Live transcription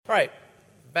All right,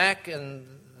 back in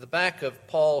the back of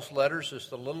Paul's letters is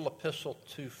the little epistle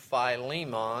to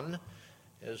Philemon,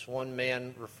 as one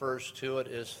man refers to it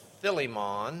as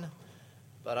Philemon,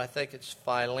 but I think it's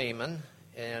Philemon,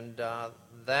 and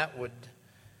that would,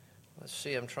 let's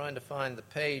see, I'm trying to find the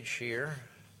page here.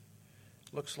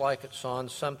 Looks like it's on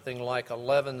something like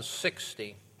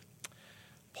 1160.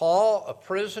 Paul, a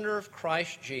prisoner of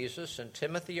Christ Jesus, and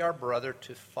Timothy, our brother,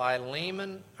 to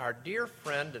Philemon, our dear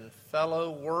friend and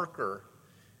fellow worker,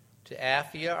 to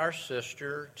Apphia, our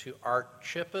sister, to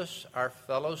Archippus, our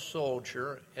fellow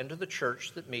soldier, and to the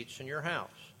church that meets in your house.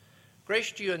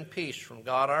 Grace to you and peace from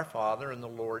God our Father and the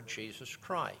Lord Jesus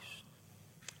Christ.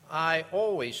 I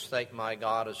always thank my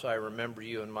God as I remember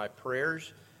you in my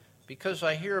prayers, because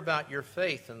I hear about your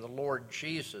faith in the Lord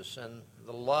Jesus and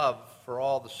the love for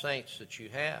all the saints that you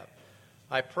have.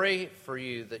 I pray for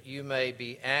you that you may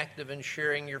be active in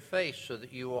sharing your faith so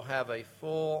that you will have a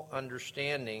full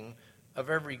understanding of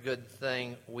every good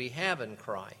thing we have in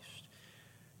Christ.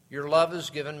 Your love has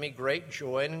given me great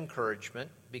joy and encouragement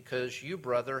because you,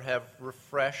 brother, have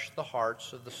refreshed the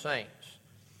hearts of the saints.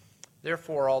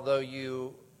 Therefore,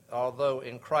 although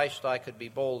in Christ I could be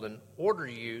bold and order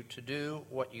you to do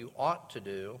what you ought to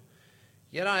do,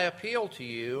 yet I appeal to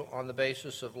you on the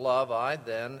basis of love. I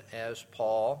then, as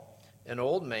Paul, an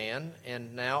old man,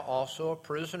 and now also a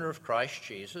prisoner of Christ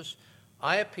Jesus,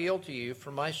 I appeal to you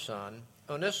for my son,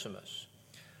 Onesimus,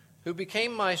 who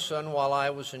became my son while I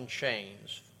was in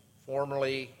chains.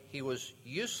 Formerly he was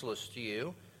useless to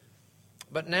you,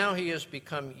 but now he has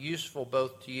become useful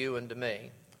both to you and to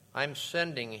me. I'm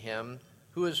sending him,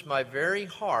 who is my very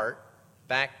heart,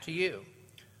 back to you.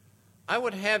 I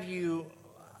would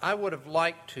have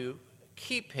liked to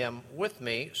keep him with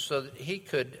me so that he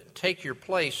could take your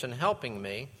place in helping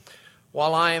me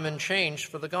while I am in chains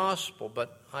for the gospel,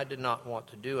 but I did not want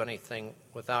to do anything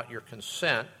without your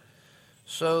consent,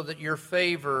 so that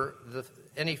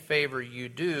any favor you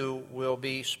do will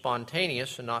be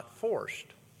spontaneous and not forced.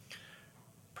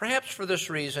 Perhaps for this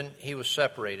reason he was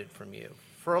separated from you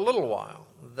for a little while,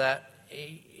 that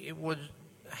it would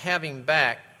have him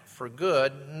back for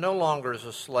good, no longer as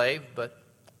a slave, but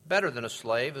better than a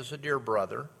slave, as a dear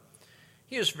brother.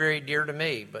 He is very dear to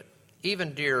me, but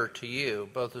even dearer to you,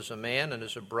 both as a man and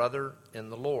as a brother in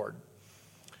the Lord.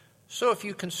 So if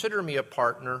you consider me a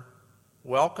partner,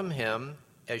 welcome him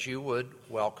as you would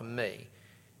welcome me.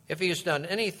 If he has done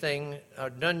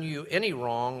you any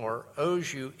wrong or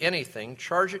owes you anything,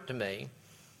 charge it to me.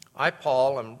 I,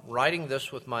 Paul, am writing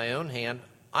this with my own hand.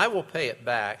 I will pay it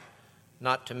back,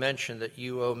 not to mention that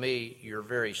you owe me your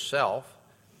very self.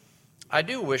 I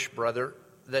do wish, brother,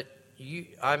 that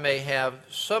I may have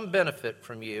some benefit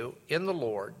from you in the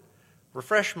Lord.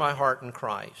 Refresh my heart in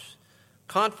Christ.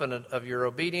 Confident of your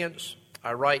obedience,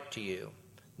 I write to you,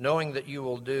 knowing that you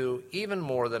will do even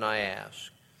more than I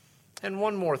ask. And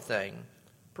one more thing,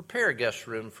 prepare a guest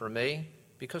room for me,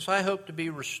 because I hope to be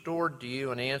restored to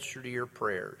you in answer to your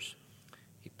prayers.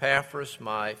 Epaphras,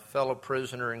 my fellow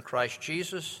prisoner in Christ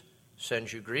Jesus,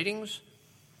 sends you greetings,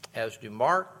 as do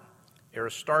Mark,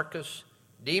 Aristarchus,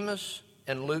 Demas,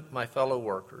 and Luke, my fellow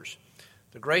workers.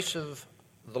 The grace of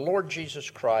the Lord Jesus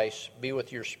Christ be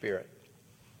with your spirit.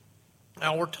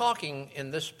 Now, we're talking in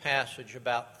this passage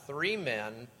about three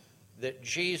men that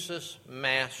Jesus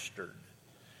mastered.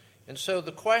 And so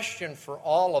the question for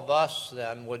all of us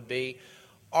then would be,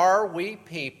 are we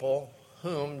people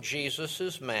whom Jesus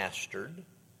has mastered?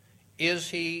 Is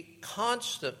he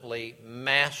constantly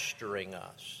mastering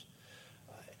us?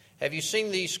 Have you seen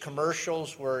these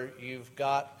commercials where you've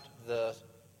got the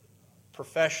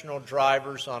professional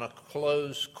drivers on a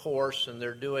closed course and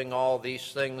they're doing all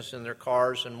these things in their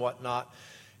cars and whatnot?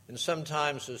 And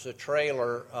sometimes as a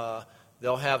trailer,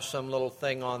 they'll have some little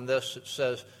thing on this that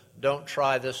says, "Don't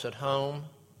try this at home."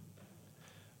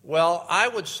 Well, I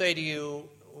would say to you,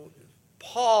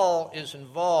 Paul is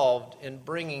involved in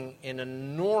bringing an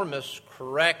enormous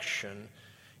correction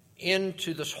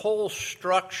into this whole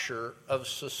structure of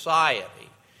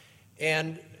society.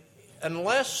 And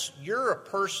unless you're a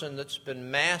person that's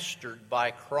been mastered by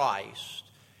Christ,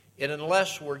 and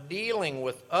unless we're dealing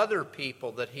with other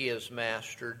people that he has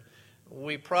mastered,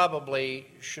 we probably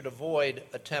should avoid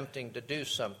attempting to do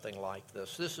something like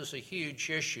this. This is a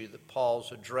huge issue that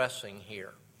Paul's addressing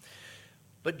here.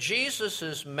 But Jesus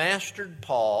has mastered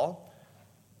Paul.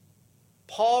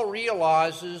 Paul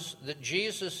realizes that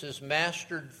Jesus has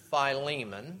mastered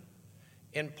Philemon,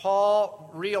 and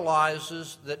Paul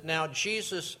realizes that now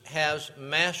Jesus has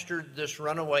mastered this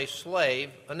runaway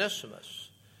slave, Onesimus.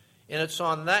 And it's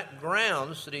on that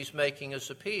grounds that he's making his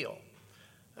appeal.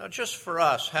 Now, just for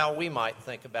us, how we might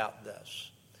think about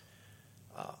this.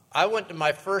 I went to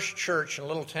my first church in a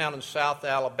little town in South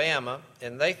Alabama,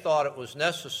 and they thought it was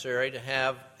necessary to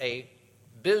have a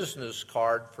business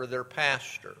card for their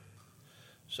pastor.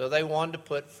 So they wanted to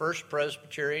put First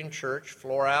Presbyterian Church,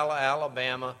 Florala,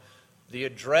 Alabama, the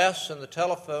address and the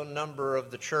telephone number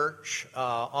of the church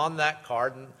on that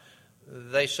card. And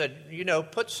they said,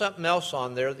 put something else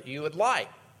on there that you would like.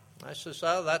 I said,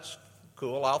 oh, that's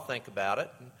cool. I'll think about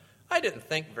it. And I didn't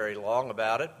think very long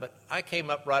about it, but I came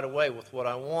up right away with what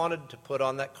I wanted to put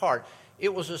on that card.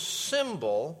 It was a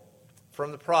symbol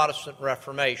from the Protestant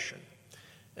Reformation.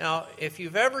 Now, if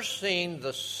you've ever seen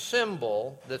the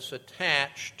symbol that's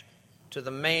attached to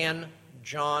the man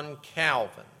John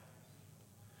Calvin,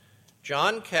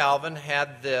 John Calvin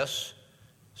had this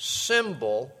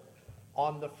symbol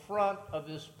on the front of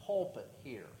his pulpit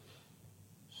here,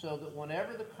 so that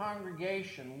whenever the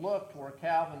congregation looked where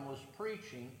Calvin was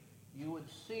preaching, you would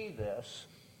see this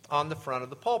on the front of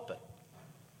the pulpit.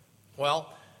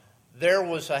 Well, there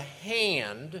was a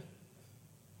hand,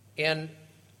 and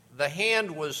the hand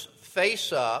was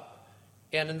face up,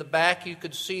 and in the back you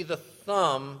could see the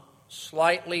thumb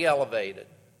slightly elevated.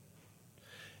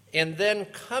 And then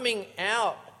coming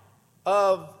out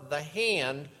of the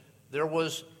hand, there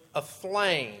was a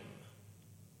flame.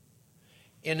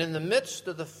 And in the midst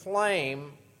of the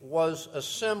flame was a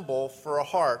symbol for a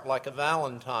heart, like a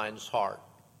Valentine's heart.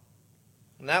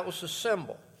 And that was the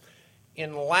symbol.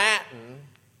 In Latin,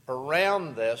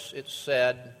 around this, it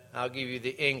said, I'll give you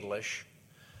the English,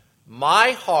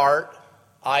 "My heart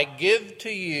I give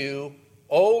to you,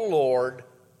 O Lord,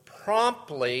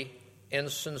 promptly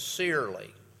and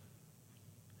sincerely."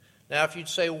 Now, if you'd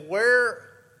say, where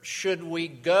should we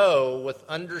go with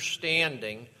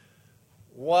understanding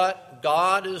what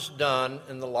God has done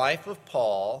in the life of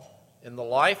Paul, in the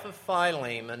life of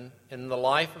Philemon, in the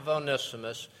life of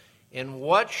Onesimus, and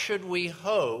what should we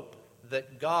hope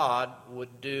that God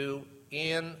would do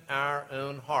in our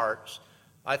own hearts?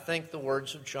 I think the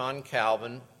words of John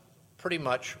Calvin pretty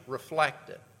much reflect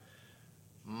it.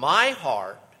 My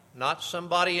heart, not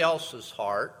somebody else's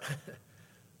heart,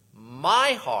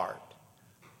 my heart,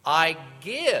 I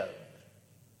give,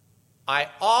 I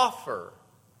offer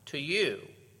to you,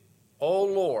 O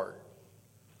Lord,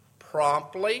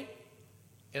 promptly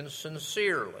and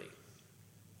sincerely,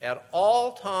 at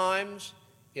all times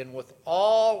and with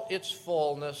all its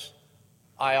fullness,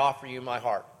 I offer you my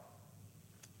heart.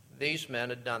 These men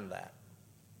had done that.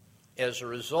 As a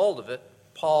result of it,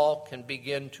 Paul can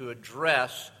begin to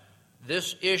address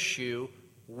this issue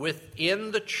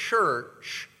within the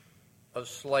church of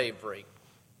slavery.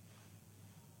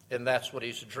 And that's what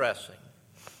he's addressing.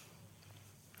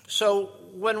 So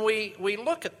when we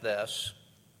look at this,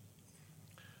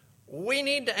 we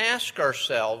need to ask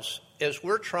ourselves, as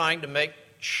we're trying to make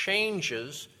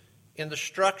changes in the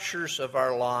structures of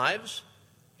our lives,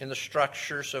 in the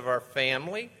structures of our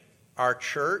family, our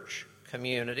church,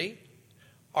 community,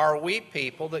 are we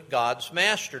people that God's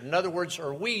mastered? In other words,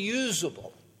 are we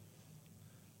usable?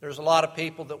 There's a lot of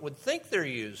people that would think they're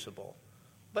usable,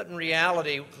 but in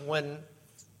reality, when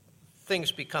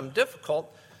things become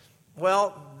difficult,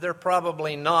 well, they're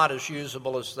probably not as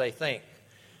usable as they think.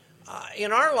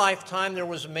 In our lifetime, there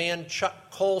was a man,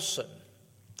 Chuck Colson,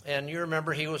 and you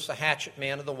remember he was the hatchet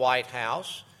man of the White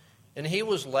House, and he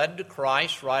was led to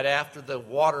Christ right after the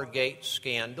Watergate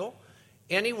scandal,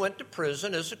 and he went to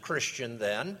prison as a Christian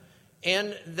then,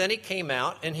 and then he came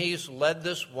out and he's led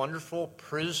this wonderful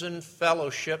prison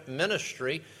fellowship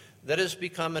ministry that has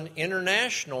become an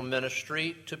international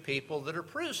ministry to people that are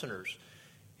prisoners.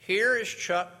 Here is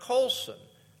Chuck Colson,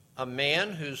 a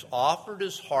man who's offered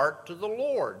his heart to the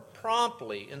Lord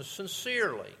promptly and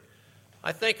sincerely.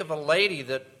 I think of a lady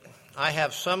that I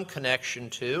have some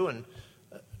connection to, and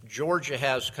Georgia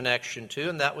has connection to,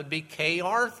 and that would be Kay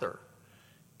Arthur.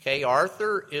 Kay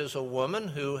Arthur is a woman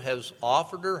who has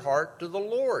offered her heart to the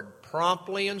Lord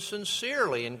promptly and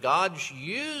sincerely, and God's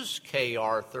used Kay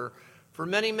Arthur for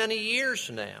many, many years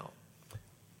now.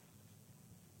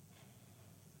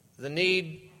 The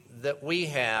need that we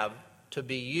have to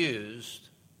be used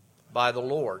by the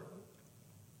Lord.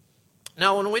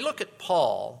 Now, when we look at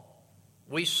Paul,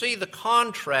 we see the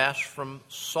contrast from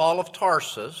Saul of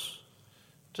Tarsus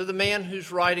to the man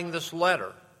who's writing this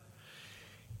letter.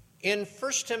 In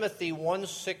 1 Timothy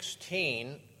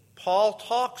 1:16, Paul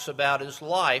talks about his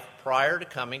life prior to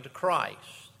coming to Christ.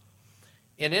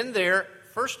 And in there,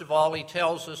 first of all, he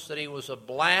tells us that he was a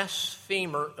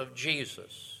blasphemer of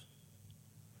Jesus.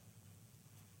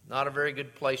 Not a very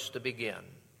good place to begin.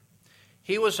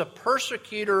 He was a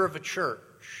persecutor of a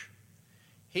church.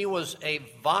 He was a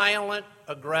violent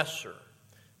aggressor.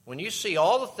 when you see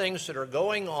all the things that are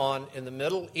going on in the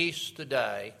Middle East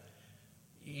today,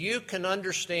 you can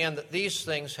understand that these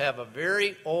things have a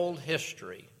very old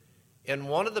history. And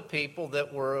one of the people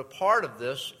that were a part of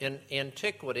this in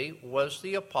antiquity was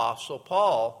the Apostle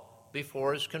Paul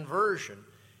before his conversion.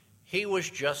 He was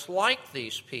just like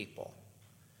these people.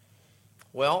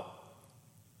 Well,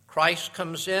 Christ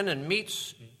comes in and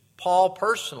meets Paul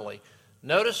personally.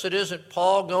 Notice it isn't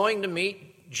Paul going to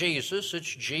meet Jesus,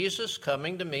 it's Jesus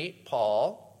coming to meet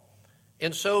Paul.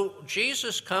 And so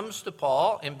Jesus comes to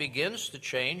Paul and begins to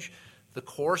change the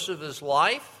course of his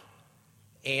life,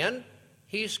 and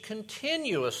he's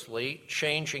continuously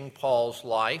changing Paul's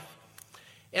life.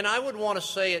 And I would want to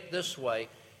say it this way,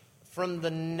 from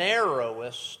the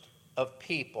narrowest of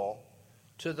people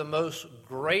to the most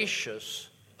gracious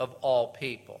of all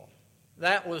people.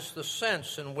 That was the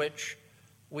sense in which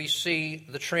we see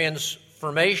the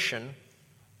transformation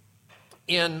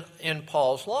in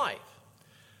Paul's life.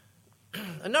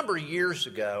 A number of years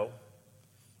ago,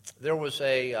 there was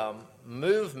a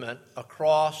movement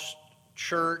across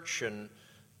church and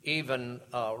even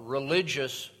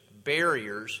religious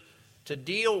barriers to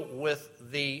deal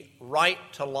with the right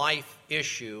to life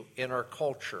issue in our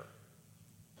culture.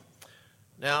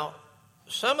 Now,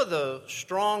 some of the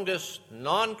strongest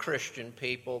non-Christian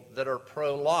people that are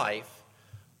pro-life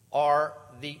are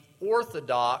the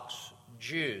Orthodox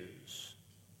Jews.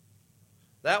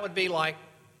 That would be like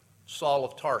Saul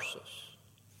of Tarsus.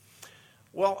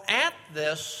 Well, at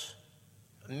this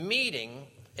meeting,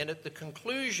 and at the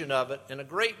conclusion of it, and a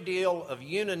great deal of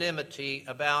unanimity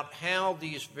about how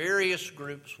these various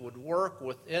groups would work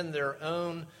within their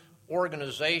own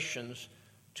organizations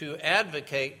to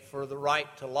advocate for the right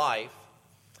to life,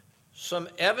 some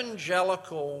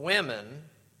evangelical women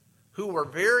who were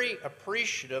very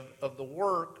appreciative of the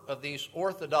work of these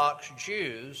Orthodox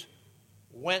Jews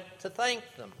went to thank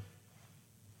them.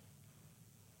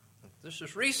 This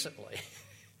is recently.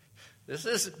 This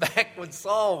isn't back when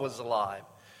Saul was alive.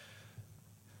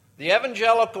 The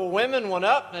evangelical women went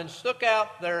up and stuck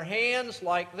out their hands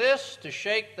like this to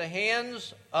shake the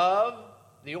hands of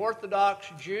the Orthodox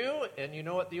Jew. And you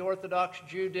know what the Orthodox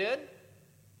Jew did?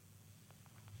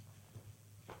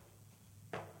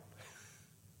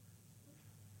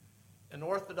 An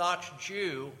Orthodox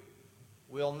Jew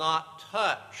will not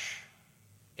touch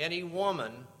any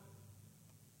woman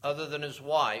other than his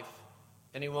wife,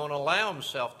 and he won't allow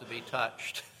himself to be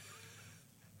touched.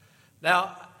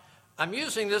 Now, I'm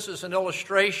using this as an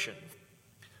illustration.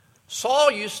 Saul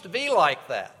used to be like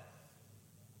that.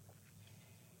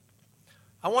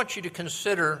 I want you to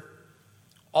consider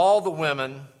all the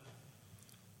women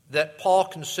that Paul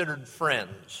considered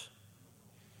friends.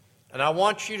 And I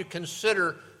want you to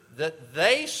consider that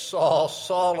they saw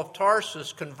Saul of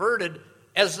Tarsus converted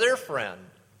as their friend.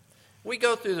 We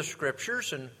go through the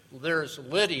scriptures, and there's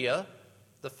Lydia,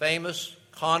 the famous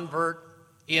convert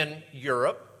in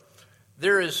Europe.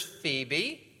 There is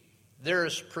Phoebe. There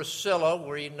is Priscilla,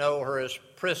 we know her as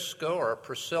Prisca or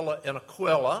Priscilla and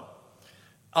Aquila.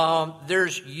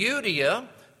 There's Euodia.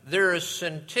 There is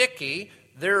Syntyche.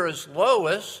 There is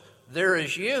Lois. There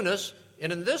is Eunice.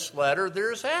 And in this letter,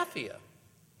 there is Apphia.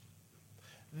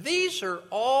 These are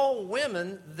all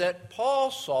women that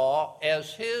Paul saw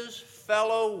as his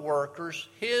fellow workers,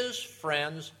 his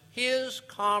friends, his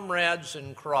comrades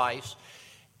in Christ,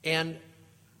 and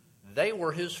they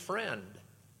were his friend,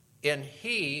 and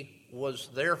he was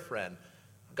their friend.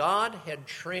 God had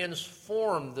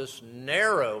transformed this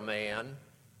narrow man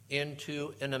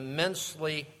into an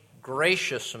immensely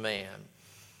gracious man.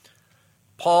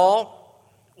 Paul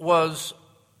was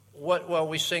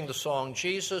we sing the song,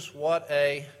 Jesus, what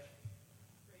a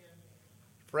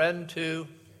friend to,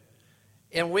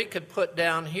 and we could put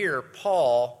down here,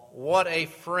 Paul, what a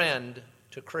friend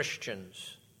to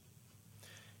Christians.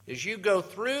 As you go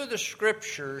through the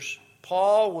scriptures,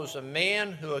 Paul was a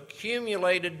man who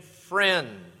accumulated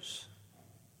friends.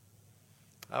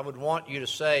 I would want you to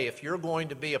say, if you're going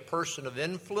to be a person of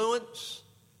influence,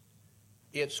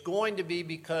 it's going to be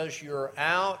because you're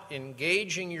out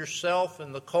engaging yourself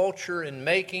in the culture and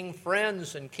making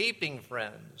friends and keeping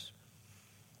friends.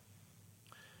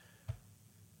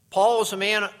 Paul was a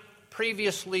man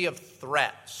previously of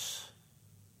threats.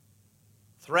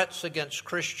 Threats against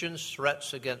Christians,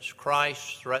 threats against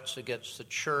Christ, threats against the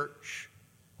church.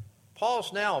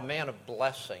 Paul's now a man of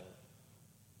blessing.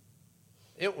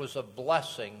 It was a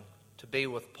blessing to be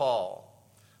with Paul.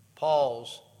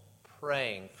 Paul's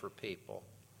praying for people.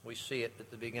 We see it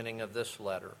at the beginning of this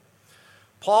letter.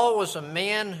 Paul was a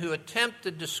man who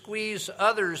attempted to squeeze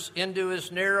others into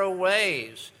his narrow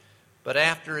ways, but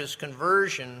after his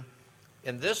conversion,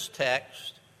 in this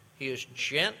text, He is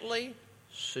gently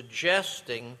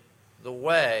suggesting the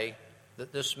way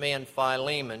that this man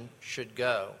Philemon should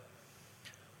go.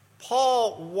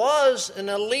 Paul was an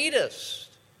elitist.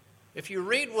 If you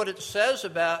read what he says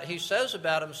about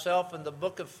himself in the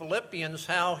book of Philippians,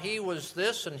 how he was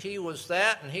this and he was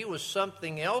that and he was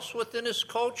something else within his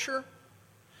culture.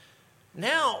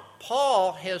 Now,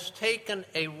 Paul has taken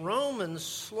a Roman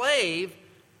slave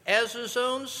as his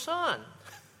own son.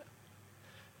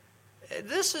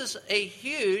 This is a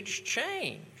huge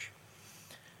change.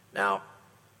 Now,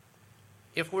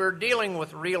 if we're dealing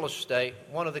with real estate,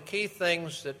 one of the key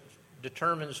things that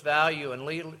determines value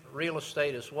in real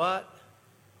estate is what?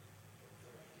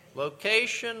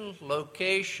 Location,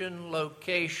 location,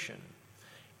 location.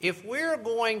 If we're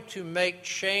going to make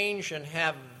change and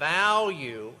have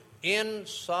value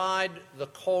inside the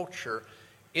culture,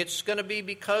 it's going to be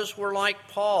because we're like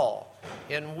Paul,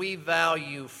 and we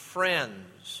value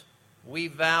friends, we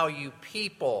value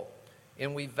people,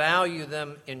 and we value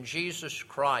them in Jesus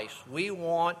Christ. We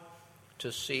want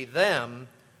to see them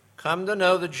come to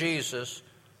know the Jesus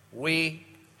we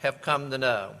have come to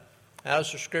know. How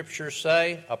does the Scripture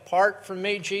say? Apart from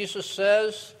me, Jesus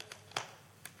says,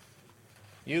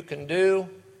 you can do.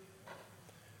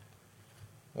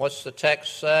 What's the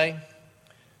text say?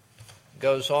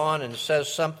 Goes on and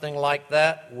says something like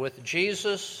that. With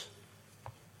Jesus,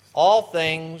 all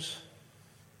things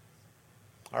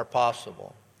are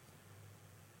possible.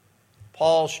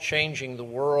 Paul's changing the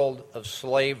world of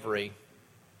slavery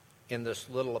in this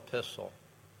little epistle.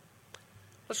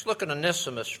 Let's look at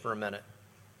Onesimus for a minute.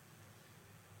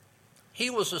 He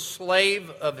was a slave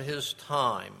of his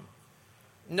time.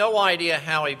 No idea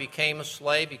how he became a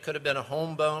slave. He could have been a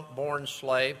home-born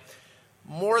slave.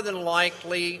 More than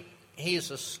likely,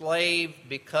 he's a slave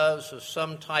because of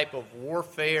some type of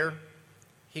warfare.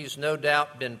 He's no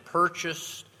doubt been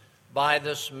purchased by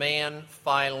this man,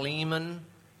 Philemon.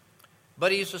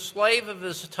 But he's a slave of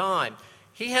his time.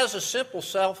 He has a simple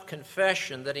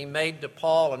self-confession that he made to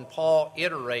Paul, and Paul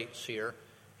iterates here.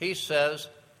 He says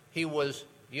he was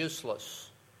useless.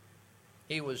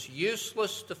 He was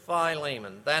useless to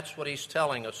Philemon. That's what he's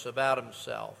telling us about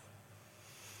himself.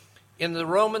 In the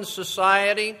Roman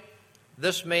society,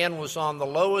 this man was on the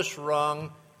lowest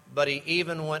rung, but he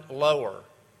even went lower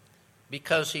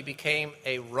because he became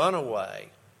a runaway.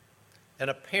 And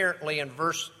apparently in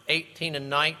verse 18 and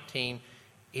 19,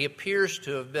 he appears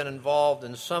to have been involved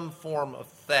in some form of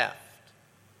theft.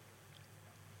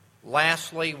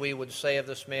 Lastly, we would say of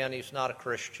this man, he's not a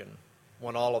Christian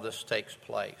when all of this takes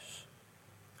place.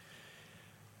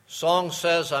 Song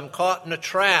says, I'm caught in a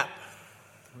trap.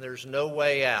 There's no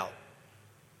way out.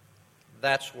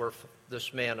 That's where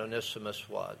this man Onesimus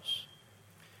was.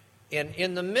 And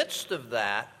in the midst of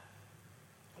that,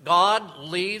 God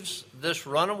leaves this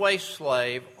runaway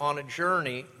slave on a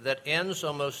journey that ends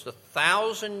almost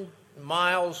 1,000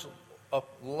 miles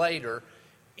later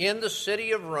in the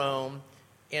city of Rome,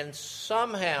 and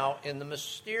somehow in the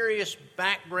mysterious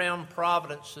background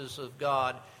providences of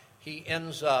God, he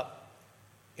ends up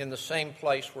in the same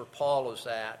place where Paul is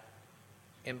at.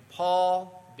 And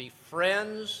Paul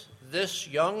befriends this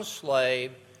young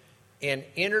slave and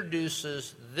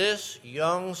introduces this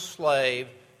young slave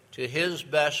to his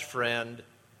best friend,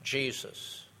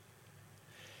 Jesus.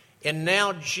 And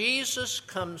now Jesus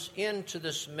comes into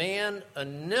this man,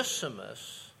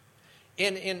 Onesimus.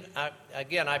 And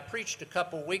again, I preached a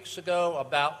couple weeks ago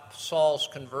about Saul's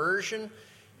conversion,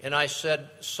 and I said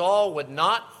Saul would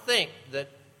not think that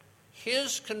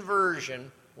his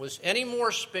conversion was any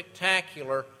more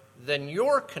spectacular than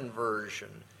your conversion.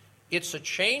 It's a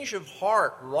change of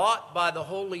heart wrought by the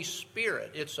Holy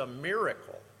Spirit. It's a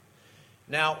miracle.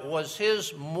 Now, was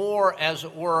his more, as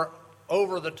it were,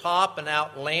 over the top and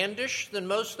outlandish than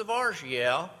most of ours?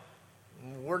 Yeah.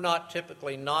 We're not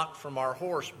typically knocked from our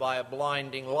horse by a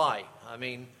blinding light. I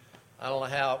mean, I don't know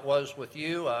how it was with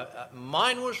you.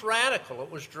 Mine was radical. It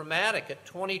was dramatic at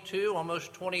 22,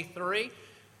 almost 23.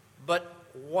 But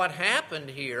what happened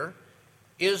here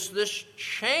is this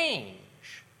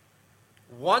change.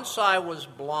 Once I was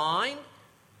blind,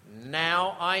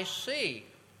 now I see.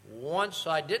 Once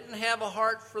I didn't have a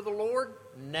heart for the Lord,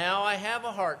 now I have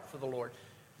a heart for the Lord.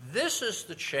 This is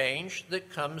the change that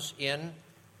comes in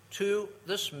to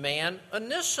this man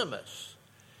Onesimus.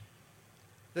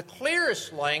 The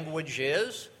clearest language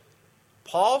is,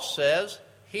 Paul says,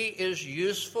 he is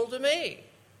useful to me,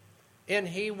 and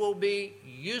he will be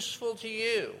useful to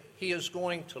you. He is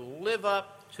going to live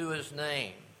up to his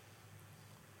name.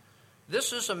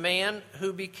 This is a man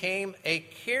who became a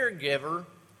caregiver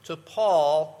to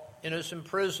Paul in his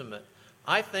imprisonment.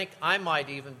 I think I might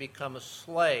even become a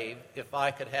slave if I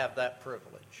could have that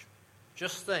privilege.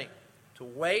 Just think, to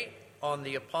wait on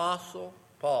the Apostle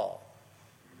Paul.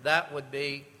 That would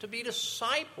be to be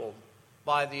discipled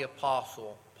by the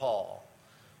Apostle Paul.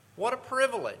 What a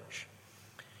privilege.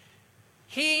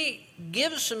 He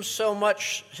gives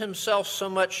himself so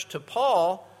much to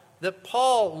Paul that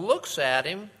Paul looks at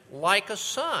him like a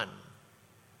son.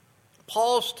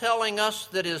 Paul's telling us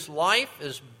that his life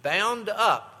is bound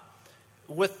up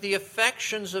with the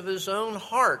affections of his own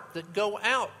heart that go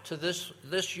out to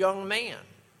this young man.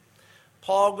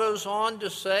 Paul goes on to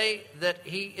say that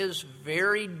he is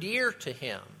very dear to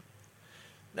him.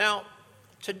 Now,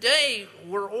 today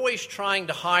we're always trying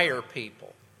to hire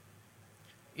people.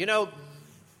 You know,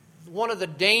 one of the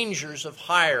dangers of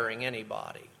hiring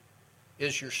anybody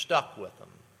is you're stuck with them.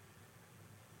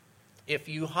 If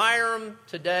you hire them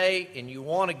today and you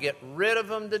want to get rid of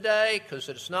them today because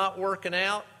it's not working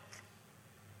out,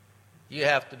 you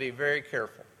have to be very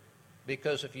careful.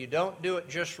 Because if you don't do it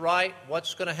just right,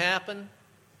 what's going to happen?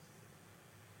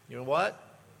 You know what?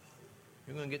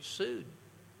 You're going to get sued.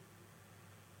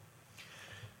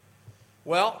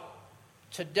 Well,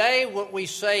 today what we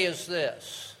say is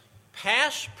this: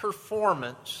 past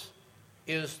performance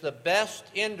is the best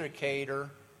indicator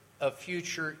of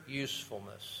future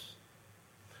usefulness.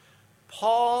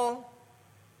 Paul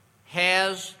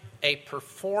has a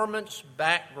performance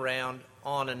background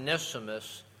on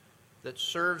Onesimus that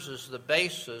serves as the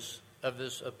basis of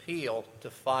his appeal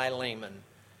to Philemon.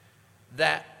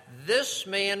 That this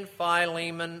man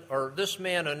Philemon, or this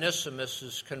man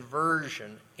Onesimus'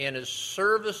 conversion and his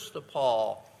service to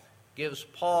Paul gives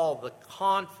Paul the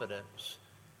confidence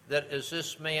that as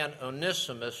this man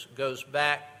Onesimus goes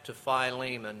back to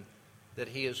Philemon, that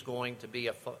he is going to be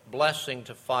a blessing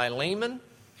to Philemon,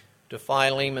 to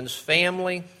Philemon's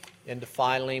family, and to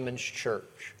Philemon's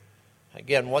church.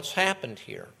 Again, what's happened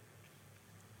here?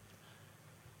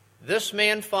 This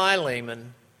man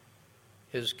Philemon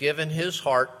has given his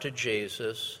heart to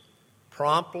Jesus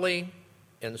promptly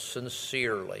and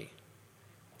sincerely.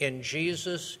 And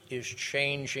Jesus is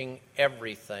changing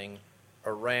everything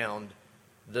around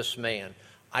this man.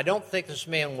 I don't think this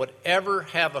man would ever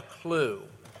have a clue.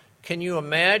 Can you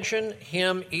imagine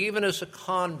him, even as a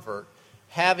convert,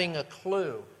 having a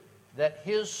clue that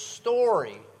his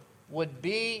story would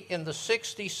be in the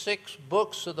 66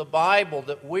 books of the Bible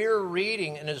that we're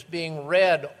reading and is being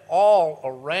read all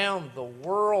around the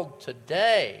world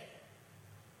today?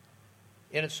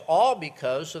 And it's all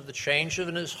because of the change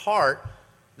in his heart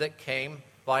that came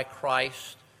by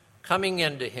Christ coming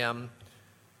into him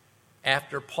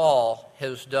after Paul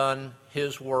has done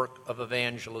his work of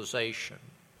evangelization.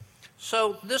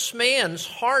 So this man's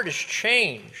heart has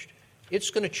changed. It's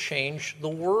going to change the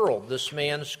world, this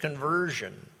man's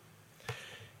conversion.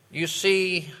 You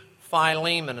see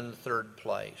Philemon in the third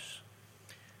place.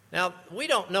 Now, we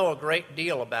don't know a great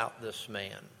deal about this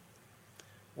man.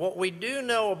 What we do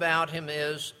know about him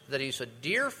is that he's a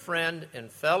dear friend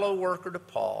and fellow worker to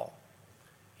Paul.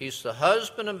 He's the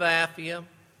husband of Apphia.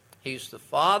 He's the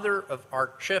father of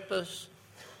Archippus.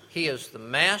 He is the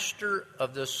master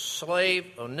of this slave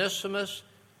Onesimus,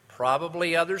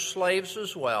 probably other slaves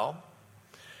as well.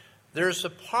 There's a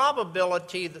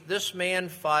probability that this man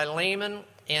Philemon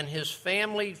and his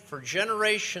family for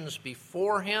generations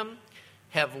before him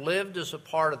have lived as a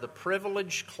part of the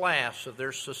privileged class of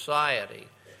their society.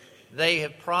 They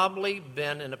have probably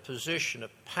been in a position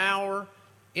of power,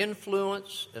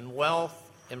 influence, and wealth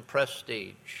and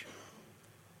prestige.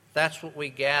 That's what we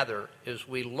gather as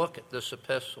we look at this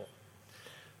epistle.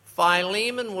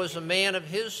 Philemon was a man of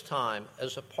his time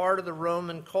as a part of the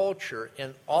Roman culture,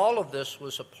 and all of this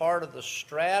was a part of the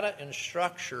strata and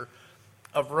structure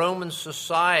of Roman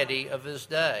society of his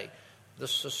day, the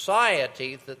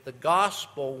society that the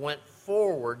gospel went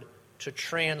forward to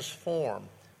transform.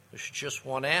 This is just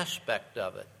one aspect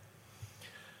of it.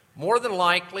 More than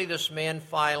likely, this man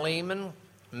Philemon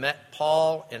met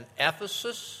Paul in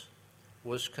Ephesus,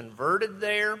 was converted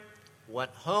there,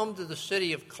 went home to the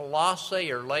city of Colossae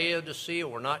or Laodicea,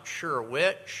 we're not sure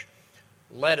which,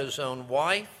 led his own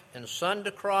wife and son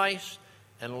to Christ,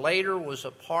 and later was a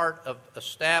part of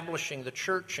establishing the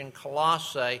church in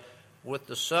Colossae with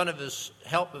the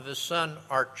help of his son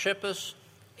Archippus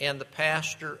and the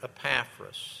pastor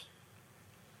Epaphras.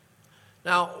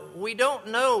 Now, we don't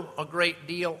know a great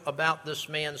deal about this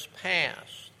man's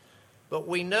past, but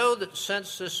we know that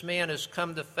since this man has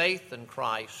come to faith in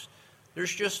Christ,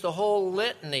 there's just a whole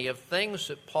litany of things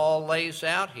that Paul lays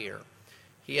out here.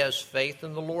 He has faith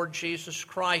in the Lord Jesus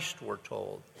Christ, we're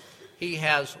told. He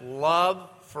has love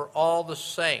for all the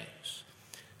saints.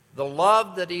 The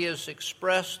love that he has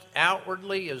expressed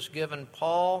outwardly has given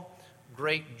Paul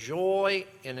great joy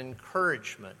and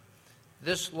encouragement.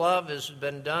 This love has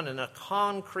been done in a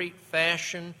concrete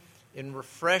fashion in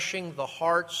refreshing the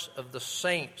hearts of the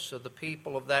saints, of the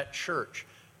people of that church,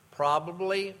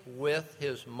 probably with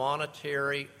his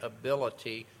monetary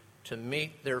ability to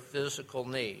meet their physical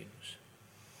needs.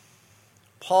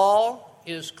 Paul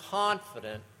is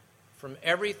confident from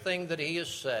everything that he has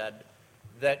said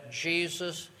that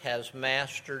Jesus has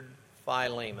mastered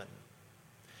Philemon.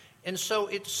 And so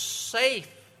it's safe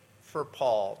for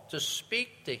Paul to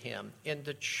speak to him and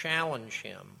to challenge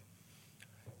him.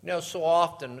 You know, so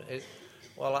often,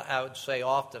 I would say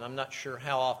often, I'm not sure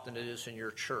how often it is in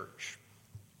your church.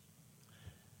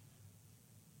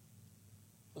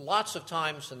 Lots of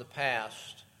times in the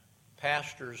past,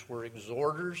 pastors were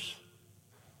exhorters.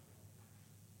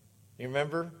 You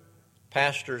remember?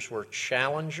 Pastors were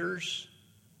challengers.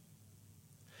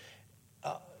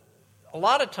 A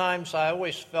lot of times I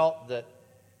always felt that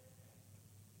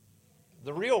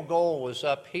the real goal was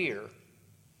up here,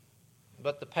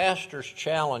 but the pastor's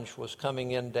challenge was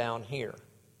coming in down here.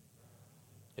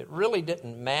 It really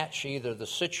didn't match either the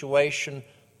situation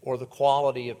or the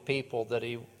quality of people that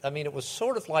it was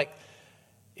sort of like,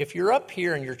 if you're up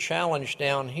here and you're challenged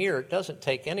down here, it doesn't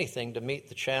take anything to meet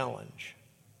the challenge.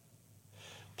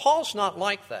 Paul's not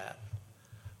like that.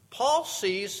 Paul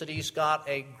sees that he's got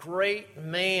a great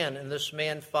man in this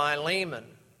man Philemon.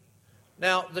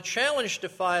 Now, the challenge to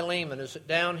Philemon, is it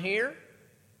down here?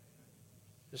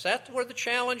 Is that where the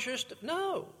challenge is?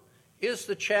 No. Is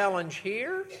the challenge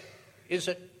here? Is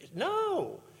it?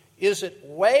 No. Is it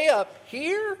way up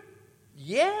here?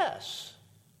 Yes.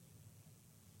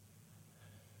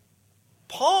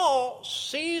 Paul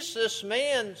sees this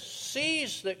man,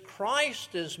 sees that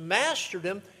Christ has mastered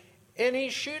him, and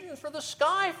he's shooting for the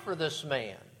sky for this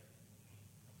man.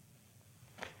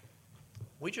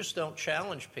 We just don't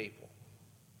challenge people.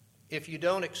 If you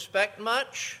don't expect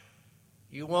much,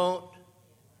 you won't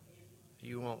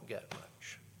get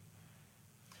much.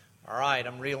 All right,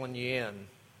 I'm reeling you in.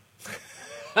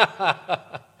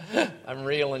 I'm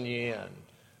reeling you in.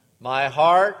 My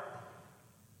heart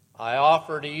I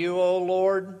offer to you, O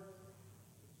Lord,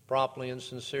 promptly and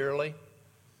sincerely.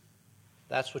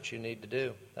 That's what you need to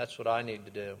do. That's what I need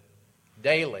to do.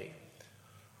 Daily.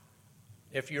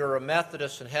 If you're a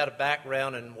Methodist and had a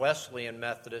background in Wesleyan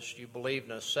Methodist, you believed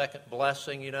in a second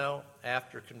blessing,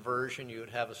 after conversion you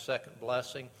would have a second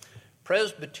blessing.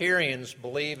 Presbyterians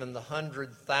believe in the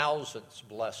 100,000th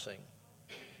blessing.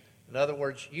 In other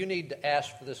words, you need to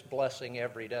ask for this blessing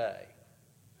every day.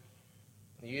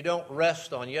 You don't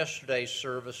rest on yesterday's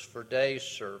service for today's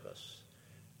service.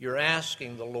 You're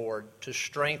asking the Lord to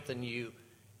strengthen you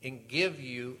and give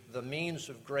you the means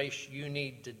of grace you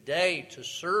need today to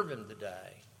serve Him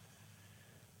today.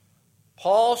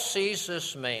 Paul sees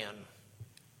this man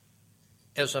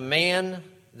as a man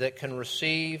that can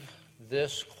receive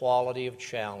this quality of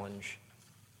challenge,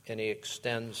 and he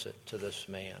extends it to this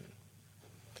man.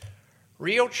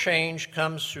 Real change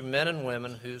comes through men and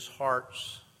women whose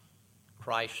hearts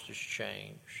Christ has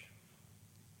changed.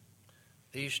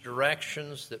 These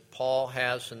directions that Paul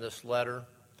has in this letter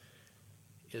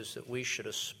is that we should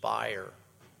aspire.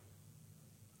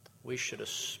 We should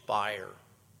aspire.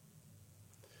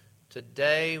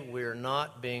 Today, we're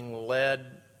not being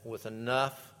led with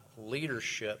enough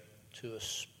leadership to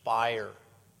aspire.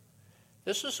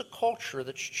 This is a culture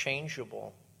that's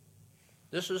changeable.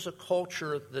 This is a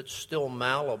culture that's still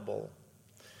malleable,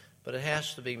 but it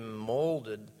has to be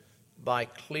molded by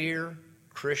clear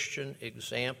Christian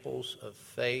examples of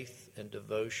faith and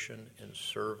devotion and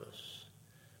service.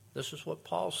 This is what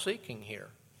Paul's seeking here.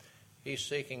 He's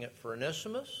seeking it for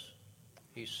Onesimus.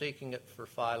 He's seeking it for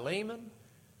Philemon.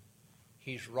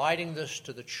 He's writing this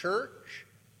to the church.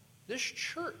 This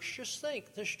church, just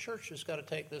think, this church has got to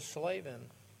take this slave in.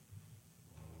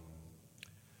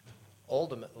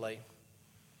 Ultimately,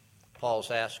 Paul's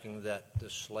asking that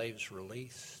this slave's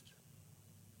released.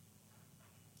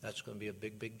 That's going to be a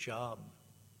big, big job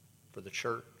for the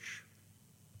church.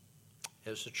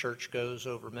 As the church goes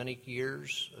over many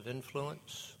years of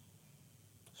influence,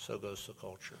 so goes the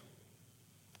culture.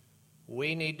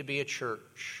 We need to be a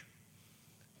church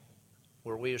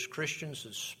where we as Christians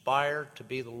aspire to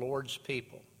be the Lord's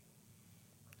people,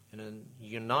 and in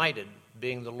united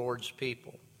being the Lord's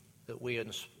people, that we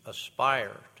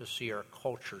aspire to see our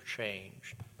culture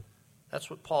change. That's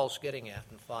what Paul's getting at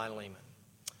in Philemon.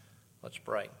 Let's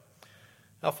pray.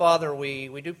 Now, Father,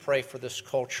 we do pray for this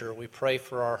culture. We pray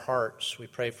for our hearts. We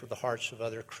pray for the hearts of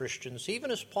other Christians, even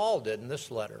as Paul did in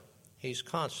this letter. He's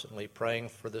constantly praying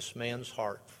for this man's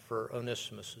heart, for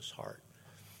Onesimus' heart.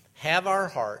 Have our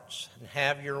hearts and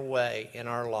have your way in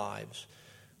our lives.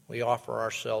 We offer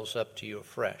ourselves up to you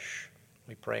afresh.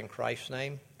 We pray in Christ's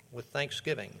name with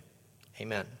thanksgiving.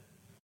 Amen.